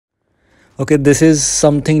Okay, this is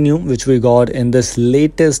something new which we got in this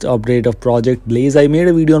latest update of Project Blaze. I made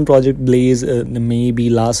a video on Project Blaze maybe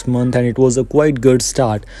last month, and it was a quite good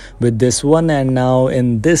start with this one. And now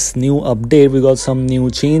in this new update, we got some new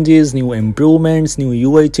changes, new improvements, new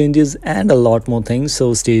UI changes, and a lot more things.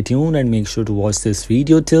 So stay tuned and make sure to watch this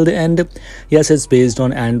video till the end. Yes, it's based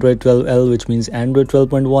on Android 12L, which means Android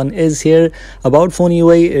 12.1 is here. About phone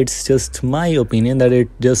UI, it's just my opinion that it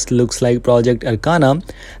just looks like Project Arcana,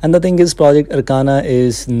 and the thing is, Project Arcana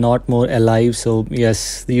is not more alive. So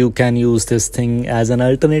yes, you can use this thing as an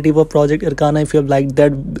alternative of Project Arcana if you like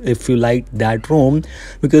that ROM,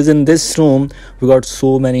 because in this ROM we got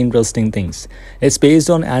so many interesting things. It's based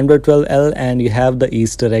on Android 12L and you have the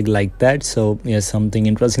Easter egg like that. So yes, something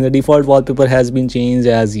interesting. The default wallpaper has been changed,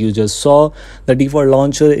 as you just saw. The default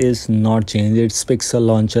launcher is not changed. It's Pixel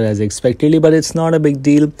launcher as expectedly, but it's not a big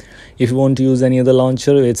deal. If you want to use any other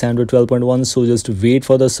launcher, it's Android 12.1, so just wait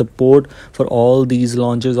for the support for all these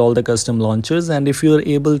launchers, all the custom launchers. And if you are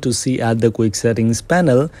able to see at the quick settings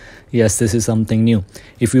panel, yes, this is something new.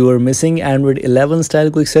 If you were missing Android 11 style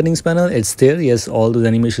quick settings panel, it's there. Yes, all those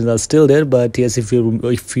animations are still there, but yes, if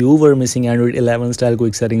you were missing Android 11 style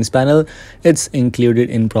quick settings panel, it's included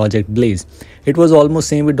in Project Blaze. It was almost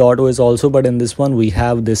same with .os also, but in this one we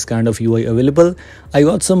have this kind of UI available. I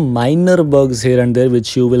got some minor bugs here and there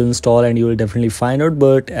which you will install and you will definitely find out,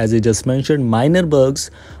 but as I just mentioned, minor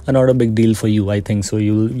bugs are not a big deal for you. I think so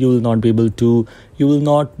you will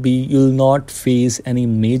not face any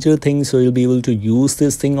major things, so you'll be able to use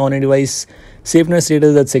this thing on a device. Safeness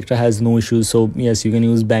status, etc. has no issues. So yes, you can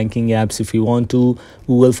use banking apps if you want to.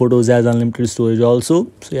 Google Photos has unlimited storage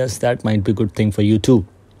also, so yes, that might be a good thing for you too.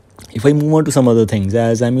 If I move on to some other things,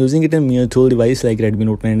 as I'm using it in mere tool device like Redmi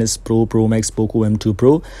Note 9s Pro, Pro Max, Poco M2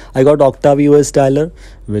 Pro, I got Octave OS dialer,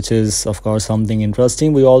 which is of course something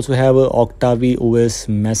interesting. We also have a Octave OS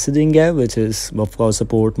messaging app, which is of course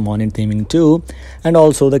support Monet theming too, and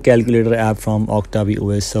also the calculator app from Octave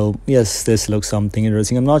OS. So yes, this looks something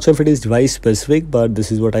interesting. I'm not sure if it is device specific, but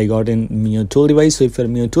this is what I got in mere tool device. So if you're a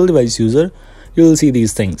mere tool device user, you will see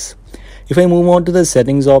these things. If I move on to the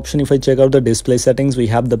settings option, if I check out the display settings, we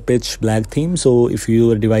have the pitch black theme. So if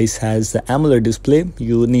your device has the AMOLED display,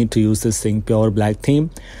 you need to use this thing, pure black theme.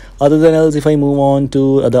 Other than else, if I move on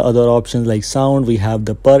to the other options like sound, we have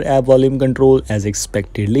the per app volume control as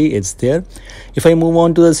expectedly, it's there. If I move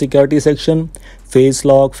on to the security section, face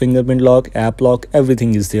lock, fingerprint lock, app lock,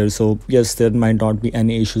 everything is there. So yes, there might not be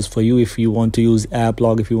any issues for you if you want to use app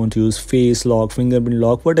lock, if you want to use face lock, fingerprint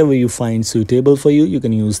lock, whatever you find suitable for you, you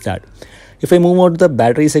can use that. If I move on to the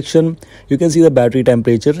battery section, you can see the battery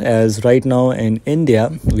temperature. As right now in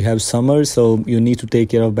India we have summer, so you need to take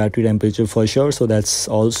care of battery temperature for sure. So that's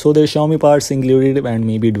also the Xiaomi parts included and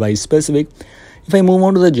maybe device specific. If I move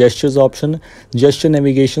on to the gestures option, gesture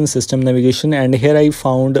navigation, system navigation, and here I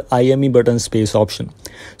found IME button space option.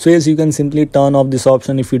 So yes, you can simply turn off this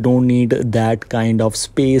option if you don't need that kind of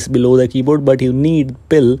space below the keyboard, but you need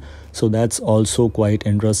pill, so that's also quite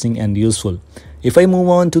interesting and useful. If I move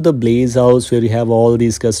on to the BLAZEHOUSE, where you have all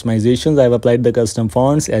these customizations, I've applied the custom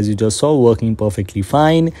fonts as you just saw, working perfectly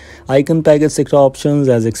fine. Icon package sector options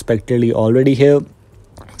as expectedly already here.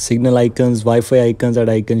 Signal icons, Wi-Fi icons, and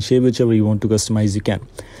icon shape, whichever you want to customize you can.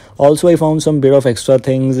 Also, I found some bit of extra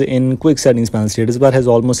things in quick settings panel. Status bar has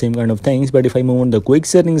almost same kind of things, but if I move on the quick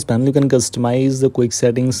settings panel, you can customize the quick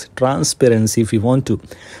settings transparency if you want to.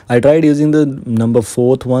 I tried using the number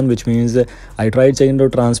 4th one, which means I tried checking the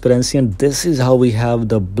transparency, and this is how we have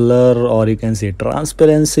the blur, or you can say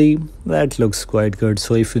transparency. That looks quite good.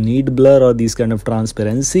 So if you need blur or these kind of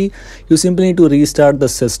transparency, you simply need to restart the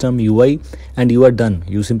system UI and you are done.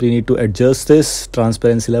 You simply need to adjust this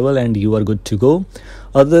transparency level and you are good to go.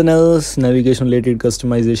 Other than else, navigation related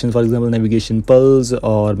customization, for example navigation pulse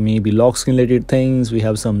or maybe lock screen related things, we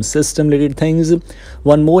have some system related things.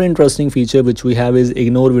 One more interesting feature which we have is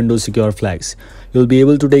ignore Windows secure flags. You'll be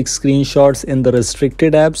able to take screenshots in the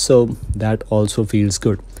restricted apps, so that also feels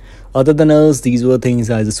good. Other than else, these were things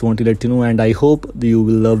I just want to let you know, and I hope you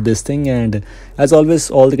will love this thing. And as always,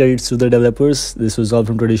 all the credits to the developers. This was all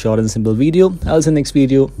from today's short and simple video. I'll see you next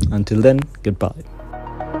video. Until then, goodbye.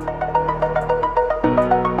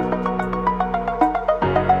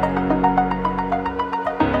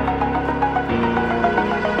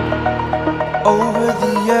 Over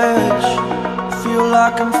the edge, feel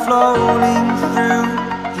like I'm floating through